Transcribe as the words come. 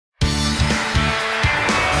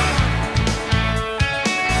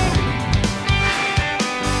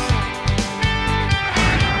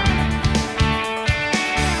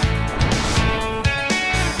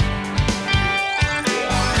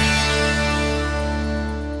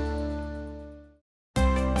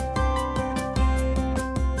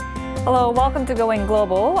Hello, welcome to Going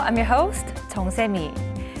Global. I'm your host, Jung Se-mi.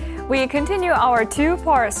 We continue our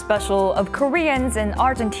two-part special of Koreans in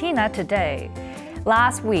Argentina today.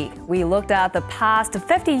 Last week, we looked at the past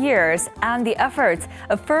 50 years and the efforts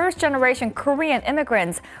of first-generation Korean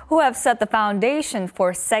immigrants who have set the foundation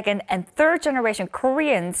for second- and third-generation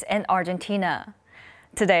Koreans in Argentina.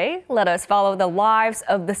 Today, let us follow the lives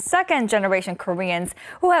of the second-generation Koreans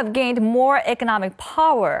who have gained more economic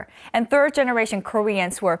power and third-generation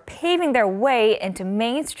Koreans who are paving their way into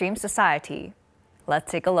mainstream society.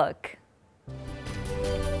 Let's take a look.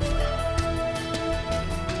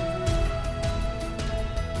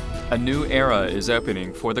 A new era is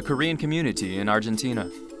opening for the Korean community in Argentina.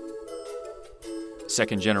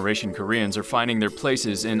 Second-generation Koreans are finding their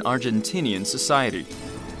places in Argentinian society.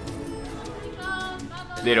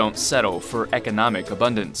 They don't settle for economic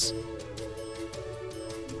abundance.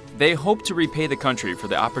 They hope to repay the country for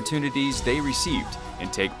the opportunities they received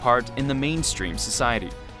and take part in the mainstream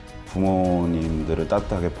society. 부모님들을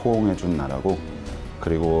따뜻하게 포옹해 준 나라고,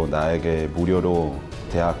 그리고 나에게 무료로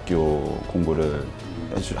대학교 공부를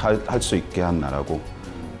할 수 있게 한 나라고.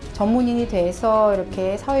 전문인이 돼서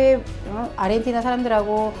이렇게 사회 아르헨티나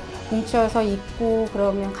사람들하고 뭉쳐서 있고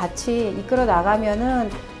그러면 같이 이끌어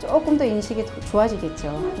나가면은 조금 더 인식이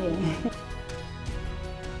좋아지겠죠. 예.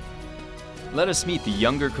 Let us meet the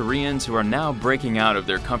younger Koreans who are now breaking out of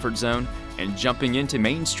their comfort zone and jumping into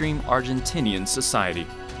mainstream Argentinian society.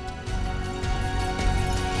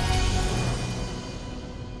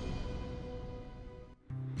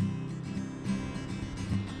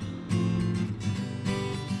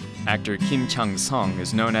 Actor Kim Chang-sung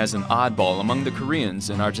is known as an oddball among the Koreans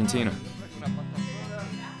in Argentina.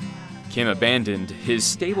 Kim abandoned his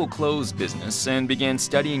stable clothes business and began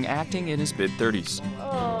studying acting in his mid-30s.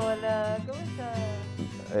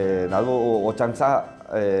 나도 옷장사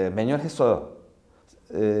매년 했어요.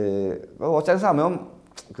 옷장사 하면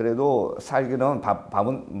그래도 살기는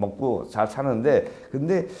밥은 먹고 잘 사는데,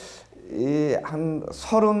 근데 한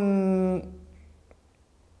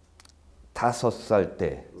 35살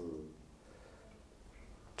때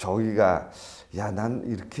저기가 야, 난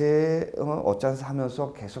이렇게 옷장사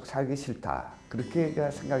하면서 계속 살기 싫다. 그렇게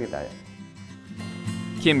생각이 나요.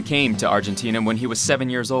 Kim came to Argentina when he was 7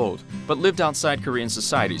 years old, but lived outside Korean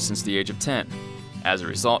society since the age of 10. As a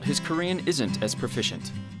result, his Korean isn't as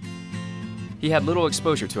proficient. He had little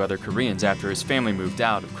exposure to other Koreans after his family moved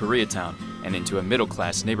out of Koreatown and into a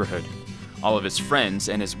middle-class neighborhood. All of his friends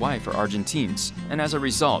and his wife are Argentines, and as a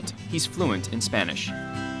result, he's fluent in Spanish.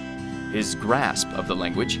 His grasp of the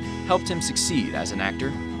language helped him succeed as an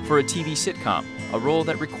actor for a TV sitcom, a role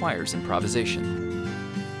that requires improvisation.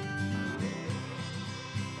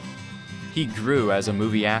 He grew as a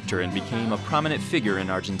movie actor and became a prominent figure in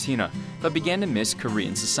Argentina, but began to miss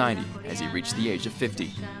Korean society as he reached the age of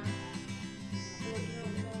 50.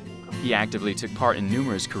 He actively took part in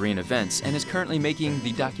numerous Korean events and is currently making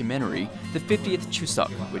the documentary The 50th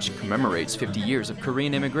Chuseok, which commemorates 50 years of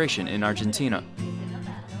Korean immigration in Argentina.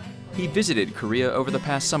 He visited Korea over the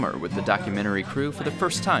past summer with the documentary crew for the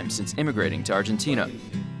first time since immigrating to Argentina.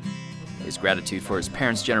 His gratitude for his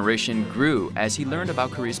parents' generation grew as he learned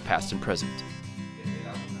about Korea's past and present.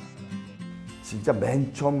 진짜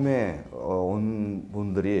맨 처음에 온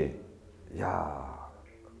분들이 야,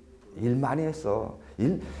 일 많이 했어.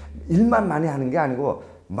 일만 많이 하는 게 아니고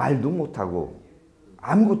말도 못하고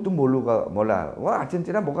아무것도 몰라.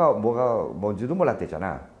 아르헨티나 뭐가 뭔지도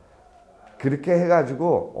몰랐대잖아. 그렇게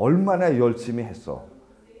해가지고 얼마나 열심히 했어.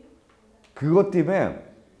 그것 때문에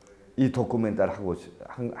이 다큐멘터리를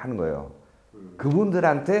하는 거예요.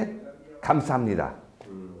 그분들한테 감사합니다.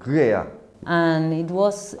 그게야. And it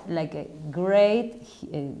was like a great,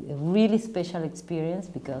 a really special experience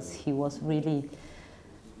because he was really,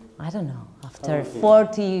 I don't know, after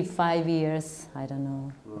 45 years, I don't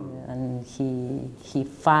know, and he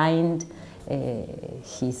find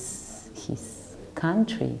his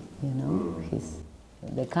country, you know,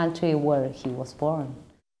 the country where he was born.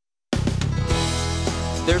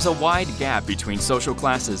 There's a wide gap between social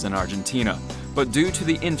classes in Argentina, but due to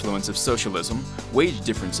the influence of socialism, wage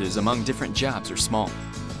differences among different jobs are small.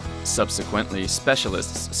 Subsequently,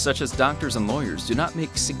 specialists such as doctors and lawyers do not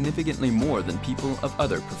make significantly more than people of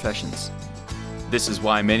other professions. This is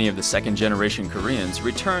why many of the second-generation Koreans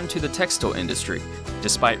return to the textile industry,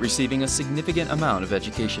 despite receiving a significant amount of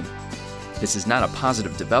education. This is not a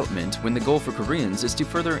positive development when the goal for Koreans is to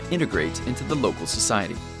further integrate into the local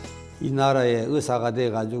society. 이 나라의 의사가 돼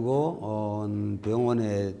가지고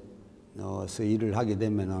병원에서 일을 하게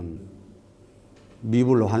되면은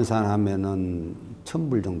미불로 환산하면은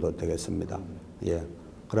 1,000불 정도 되겠습니다. 예.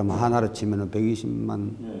 그러면 하나로 치면은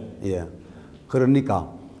 120만. 예.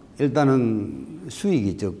 그러니까 일단은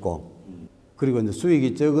수익이 적고 그리고 이제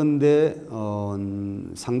수익이 적은데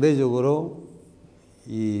상대적으로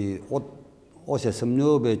이 옷의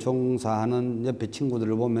섬유업에 종사하는 옆에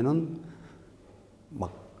친구들을 보면은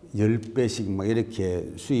막 10배씩 막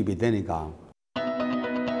이렇게 수입이 되니까.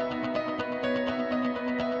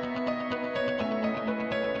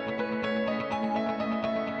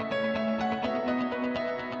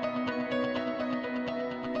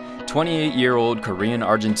 (28-year-old) Korean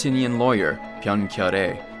Argentinian lawyer Byun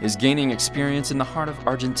is gaining experience in the heart of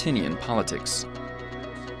Argentinian politics.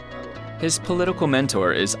 His political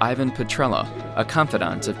mentor is Ivan Petrella, a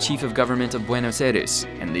confidant of Chief of Government of Buenos Aires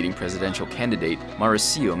and leading presidential candidate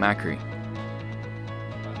Mauricio Macri.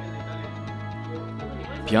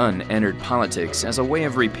 Byun entered politics as a way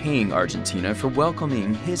of repaying Argentina for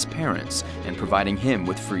welcoming his parents and providing him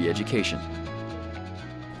with free education.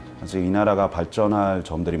 아직 이 나라가 발전할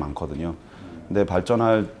점들이 많거든요. 근데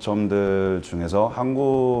발전할 점들 중에서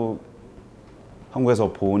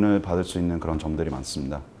한국에서 보온을 받을 수 있는 그런 점들이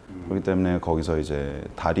많습니다. 그렇기 때문에 거기서 이제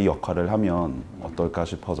다리 역할을 하면 어떨까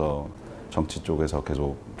싶어서 정치 쪽에서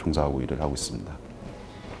계속 종사하고 일을 하고 있습니다.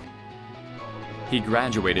 He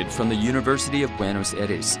graduated from the University of Buenos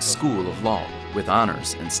Aires School of Law with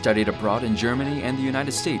honors and studied abroad in Germany and the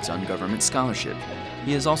United States on government scholarship.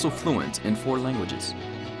 He is also fluent in 4 languages.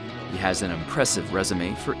 He has an impressive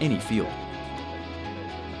resume for any field.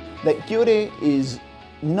 That Gyure is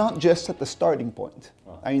not just at the starting point.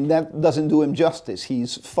 I mean, that doesn't do him justice.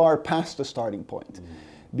 He's far past the starting point.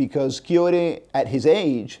 Because Gyure, at his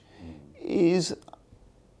age, is,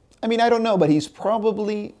 I mean, I don't know, but he's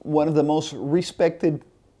probably one of the most respected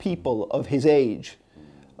people of his age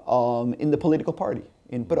in the political party,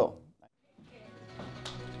 in Peru.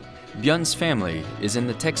 Byun's family is in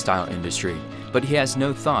the textile industry, but he has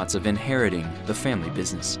no thoughts of inheriting the family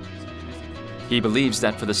business. He believes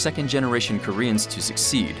that for the second-generation Koreans to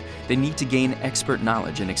succeed, they need to gain expert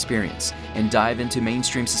knowledge and experience and dive into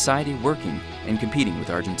mainstream society working and competing with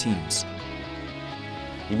Argentines.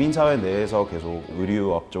 이민사회 내에서 계속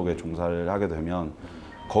의류업 쪽에 종사를 하게 되면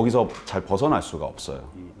거기서 잘 벗어날 수가 없어요.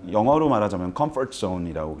 영어로 말하자면 comfort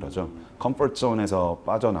zone이라고 그러죠. comfort zone에서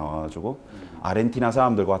빠져나와가지고 아르헨티나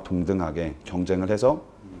사람들과 동등하게 경쟁에서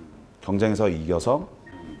이겨서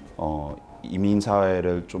이민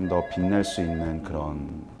사회를 좀 더 빛낼 수 있는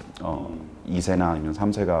그런 2세나 아니면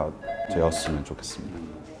 3세가 되었으면 좋겠습니다.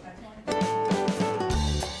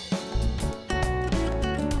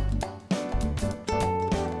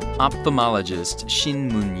 Ophthalmologist Shin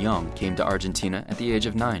Moon-young came to Argentina at the age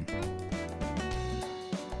of 9.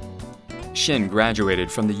 Shin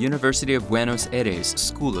graduated from the University of Buenos Aires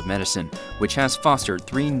School of Medicine, which has fostered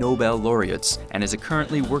 3 Nobel laureates and is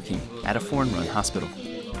currently working at a foreign-run hospital.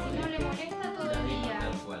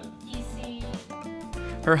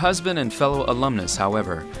 Her husband and fellow alumnus,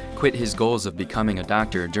 however, quit his goals of becoming a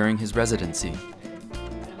doctor during his residency.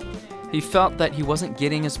 He felt that he wasn't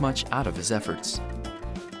getting as much out of his efforts.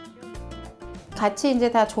 같이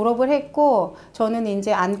이제 다 졸업을 했고 저는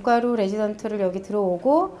이제 안과로 레지던트를 여기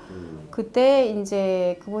들어오고 그때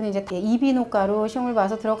이제 그분이 이제 이비인후과로 시험을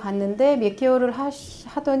봐서 들어갔는데 몇 개월을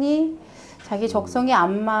하더니 자기 적성이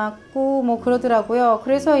안 맞고 뭐 그러더라고요.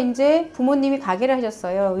 그래서 이제 부모님이 가게를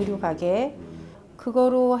하셨어요. 의류 가게.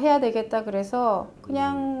 그거로 해야 되겠다 그래서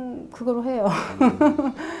그냥 그거로 해요.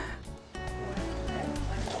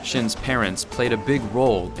 Shin's parents played a big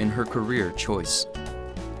role in her career choice.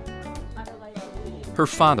 Her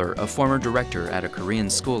father, a former director at a Korean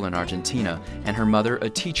school in Argentina, and her mother, a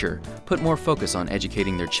teacher, put more focus on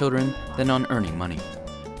educating their children than on earning money.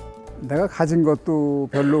 내가 가진 것도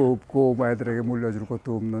별로 없고 애들에게 물려줄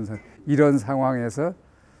것도 없는 이런 상황에서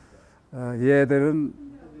얘들은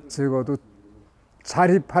적어도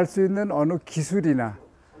자립할 수 있는 어느 기술이나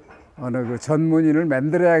어느 그 전문인을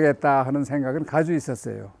만들어야겠다 하는 생각은 가지고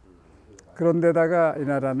있었어요. 그런데다가 이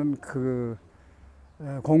나라는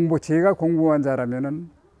제가 공부만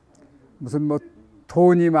잘하면은 무슨 뭐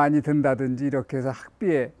돈이 많이 든다든지 이렇게 해서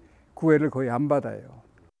학비에 구애를 거의 안 받아요.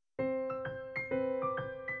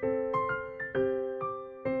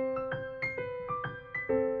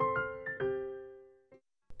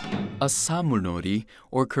 A samulnori,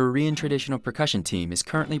 or Korean traditional percussion team, is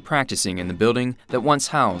currently practicing in the building that once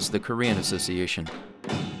housed the Korean Association.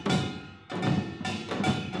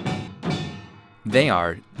 They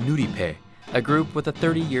are Nuripe, a group with a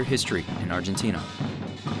 30-year history in Argentina.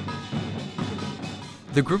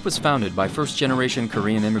 The group was founded by first-generation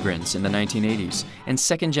Korean immigrants in the 1980s, and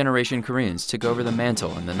second-generation Koreans took over the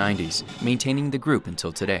mantle in the 90s, maintaining the group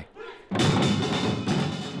until today.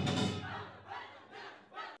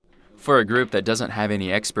 For a group that doesn't have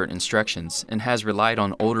any expert instructions and has relied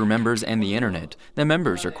on older members and the internet, the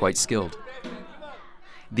members are quite skilled.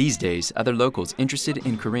 These days, other locals interested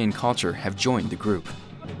in Korean culture have joined the group.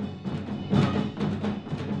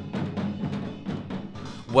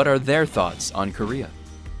 What are their thoughts on Korea?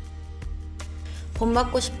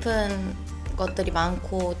 본받고 싶은 것들이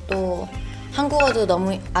많고 또 한국어도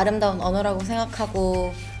너무 아름다운 언어라고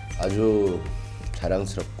생각하고 아주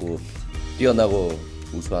자랑스럽고 뛰어나고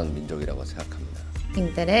우수한 민족이라고 생각합니다.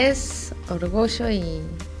 Interés, orgullo y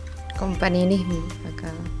compañerismo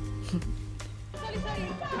acá.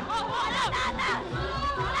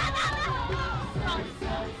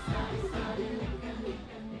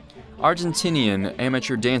 Argentinian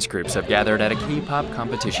amateur dance groups have gathered at a K-pop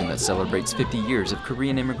competition that celebrates 50 years of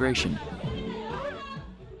Korean immigration.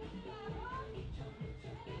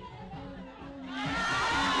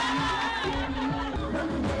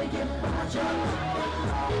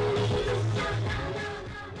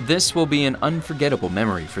 This will be an unforgettable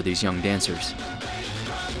memory for these young dancers.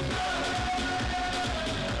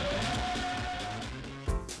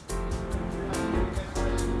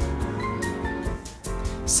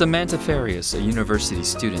 Samantha Farias, a university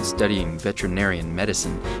student studying veterinarian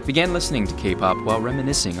medicine, began listening to K-pop while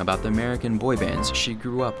reminiscing about the American boy bands she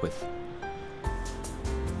grew up with.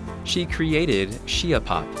 She created Shia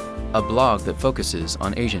Pop, a blog that focuses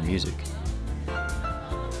on Asian music.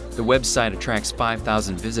 The website attracts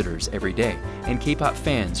 5,000 visitors every day, and K-pop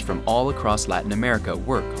fans from all across Latin America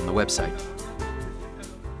work on the website.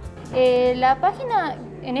 La página,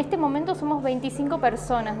 en este momento somos 25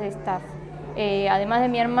 personas de staff. Además de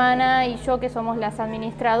mi hermana y yo, que somos las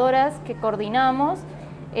administradoras que coordinamos,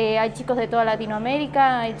 hay chicos de toda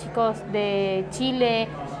Latinoamérica, hay chicos de Chile,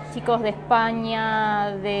 chicos de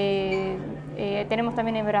España, tenemos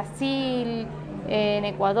también en Brasil, en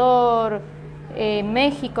Ecuador,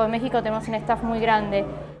 México. En México tenemos un staff muy grande.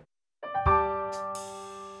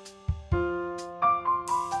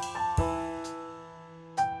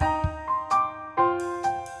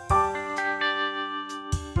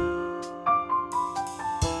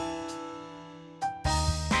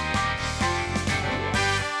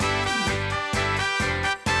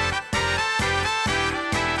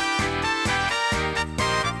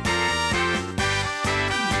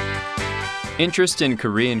 Interest in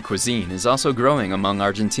Korean cuisine is also growing among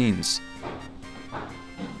Argentines.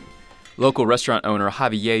 Local restaurant owner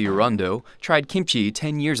Javier Urondo tried kimchi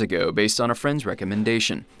 10 years ago based on a friend's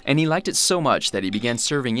recommendation, and he liked it so much that he began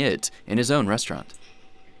serving it in his own restaurant.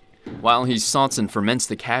 While he salts and ferments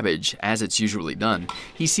the cabbage, as it's usually done,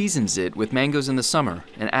 he seasons it with mangoes in the summer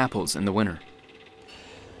and apples in the winter.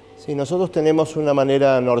 Sí, nosotros tenemos una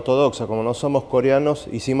manera no ortodoxa, como no somos coreanos,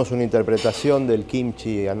 hicimos una interpretación del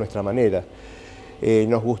kimchi a nuestra manera.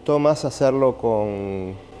 Nos gustó más hacerlo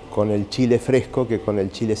con el chile fresco que con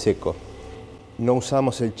el chile seco. No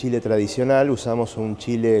usamos el chile tradicional, usamos un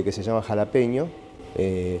chile que se llama jalapeño,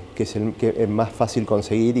 que es más fácil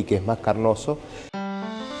conseguir y que es más carnoso.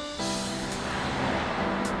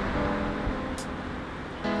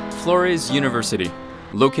 Flores University,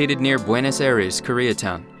 located near Buenos Aires,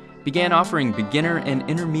 Koreatown, began offering beginner and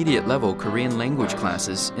intermediate level Korean language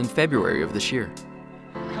classes in February of this year.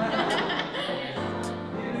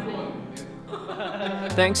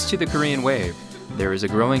 Thanks to the Korean wave, there is a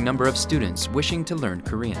growing number of students wishing to learn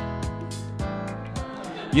Korean.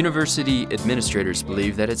 University administrators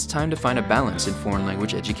believe that it's time to find a balance in foreign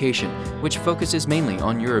language education, which focuses mainly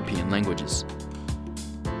on European languages.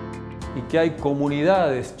 Y que hay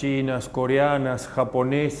comunidades chinas, coreanas,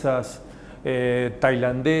 japonesas,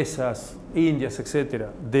 tailandesas, indias, etc.,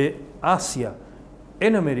 de Asia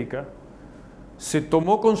en América, se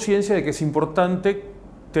tomó conciencia de que es importante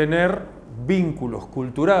tener vínculos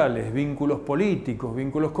culturales, vínculos políticos,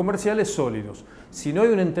 vínculos comerciales sólidos. Si no hay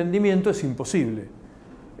un entendimiento es imposible.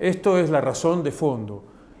 Esto es la razón de fondo.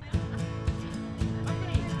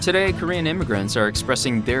 Today, Korean immigrants are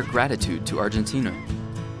expressing their gratitude to Argentina.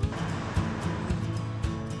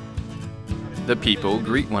 The people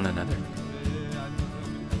greet one another.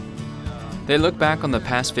 They look back on the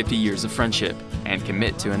past 50 years of friendship and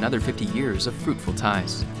commit to another 50 years of fruitful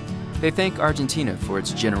ties. They thank Argentina for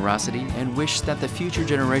its generosity and wish that the future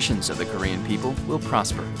generations of the Korean people will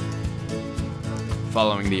prosper.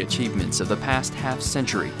 Following the achievements of the past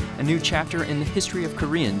half-century, a new chapter in the history of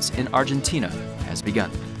Koreans in Argentina has begun.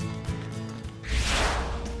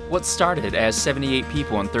 What started as 78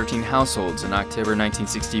 people in 13 households in October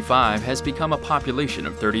 1965 has become a population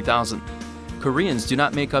of 30,000. Koreans do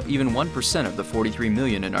not make up even 1% of the 43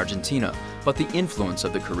 million in Argentina, but the influence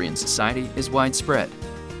of the Korean society is widespread.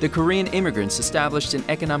 The Korean immigrants established an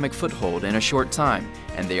economic foothold in a short time,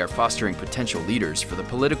 and they are fostering potential leaders for the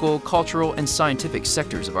political, cultural, and scientific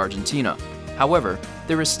sectors of Argentina. However,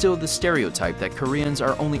 there is still the stereotype that Koreans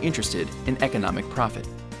are only interested in economic profit.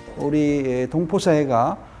 우리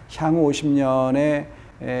동포사회가 향후 50년의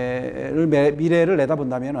미래를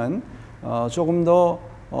내다본다면은 조금 더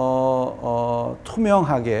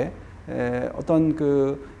투명하게 어떤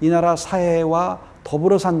이 나라 사회와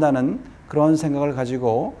더불어 산다는 그런 생각을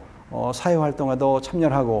가지고 사회 활동에도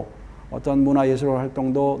참여하고 어떤 문화예술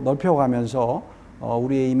활동도 넓혀가면서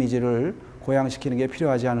우리의 이미지를 고양시키는 게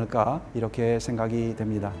필요하지 않을까 이렇게 생각이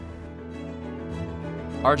됩니다.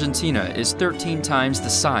 Argentina is 13 times the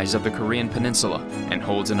size of the Korean peninsula and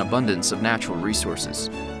holds an abundance of natural resources.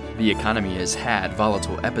 The economy has had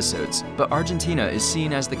volatile episodes, but Argentina is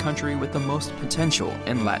seen as the country with the most potential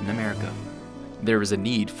in Latin America. There is a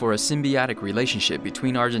need for a symbiotic relationship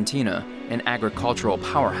between Argentina, an agricultural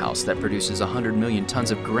powerhouse that produces 100 million tons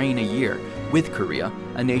of grain a year, with Korea,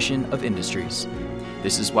 a nation of industries.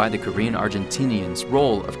 This is why the Korean Argentinians'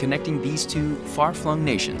 role of connecting these two far-flung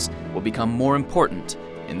nations will become more important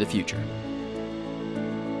in the future.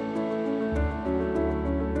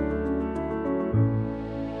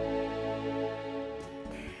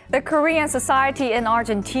 The Korean society in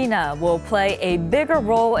Argentina will play a bigger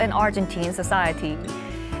role in Argentine society.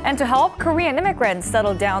 And to help Korean immigrants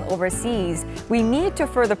settle down overseas, we need to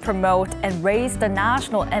further promote and raise the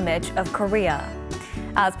national image of Korea.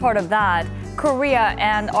 As part of that, Korea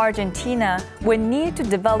and Argentina would need to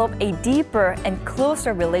develop a deeper and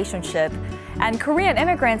closer relationship, and Korean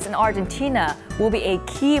immigrants in Argentina will be a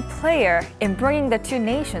key player in bringing the two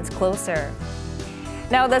nations closer.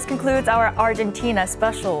 Now this concludes our Argentina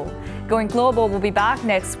special. Going Global will be back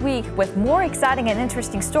next week with more exciting and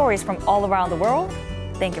interesting stories from all around the world.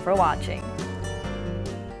 Thank you for watching.